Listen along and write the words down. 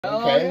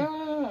Okay.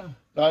 Oh, yeah.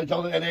 So I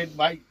told him, and then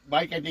Mike,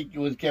 I think,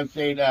 kept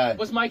saying,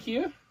 Was Mike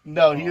here?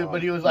 no,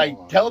 he was like,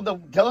 tell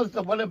us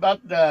the one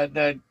about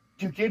the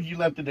 2 kids you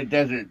left in the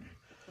desert.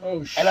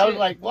 Oh, shit. And I was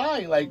like, why?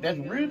 Like, that's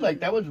rude.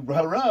 Like, that was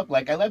rough.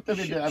 Like, I left them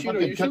I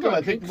fucking took them,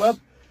 I picked them up.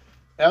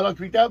 And I was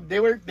freaked out. They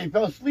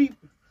fell asleep.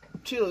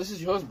 Chill, this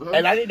is yours, bro.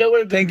 And I didn't know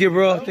where. Thank you,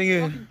 bro. Thank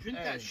you. Drink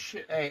that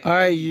shit. Hey, All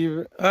right,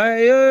 yo.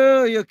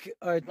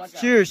 All right,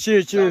 cheers.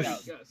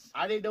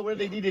 I didn't know where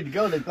they needed to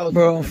go. They fell asleep.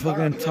 Bro, I'm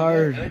fucking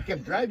tired. And I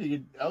kept driving.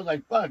 And I was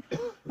like, fuck.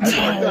 I just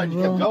kept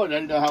going. I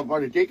didn't know how far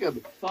to take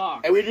them.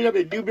 Fuck. And we ended up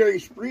in Newberry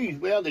Springs,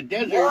 way out in the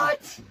desert.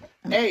 What?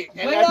 Hey,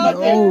 and I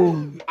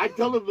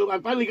told them, I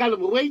finally got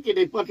them awake, and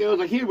I was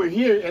like, we're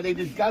here. And they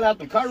just got out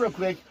the car real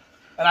quick,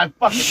 and I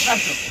fucking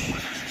left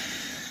them.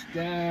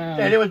 Damn.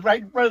 And it was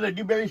right in front of the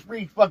Newberry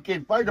Springs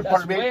fucking fire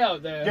department. That's way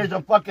out there. There's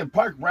a fucking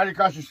park right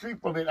across the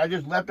street from it. I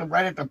just left them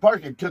right at the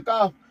park and took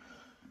off.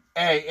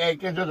 Hey,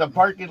 because there's a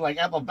park in like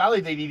Apple Valley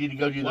they needed to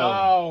go to though.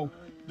 Wow.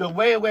 The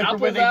way away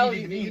from where they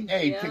needed to be.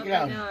 Hey, yeah, check it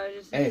out. No, I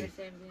just Hey. the same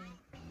thing.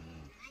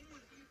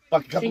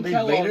 Fuck, a couple days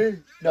Kellogg.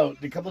 later. No,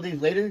 a couple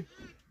days later,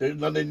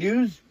 on the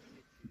news,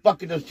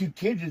 fucking those 2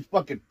 kids'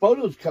 fucking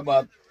photos come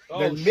up.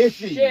 They're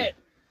missing. Shit.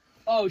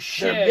 Oh,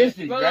 shit. They're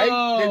missing, Bro.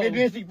 right? They've been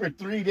missing for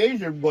 3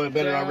 days or more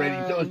better already.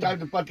 So it's Damn. time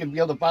to fucking be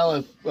able to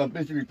file a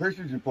missing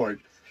persons report.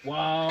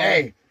 Wow.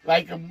 Hey,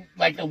 like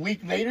a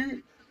week later,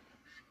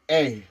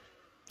 hey,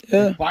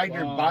 Yeah. find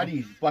their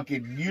bodies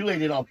fucking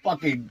mutilated, all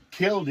fucking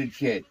killed and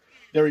shit.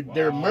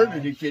 They're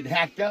murdered and shit,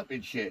 hacked up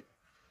and shit.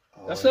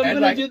 That's what I'm And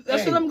gonna like, do.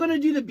 That's hey. what I'm gonna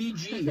do to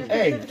BG.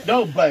 Hey,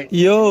 no, but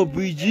Yo,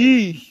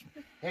 BG.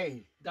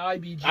 hey, Die,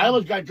 BG. I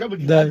almost got in trouble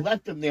because I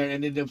left them there,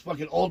 and then the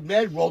fucking old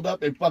man rolled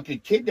up and fucking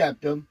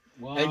kidnapped them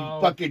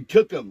and fucking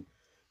took them.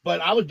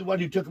 But I was the one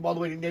who took them all the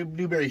way to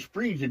Newberry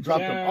Springs and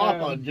dropped them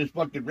off on just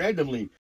fucking randomly.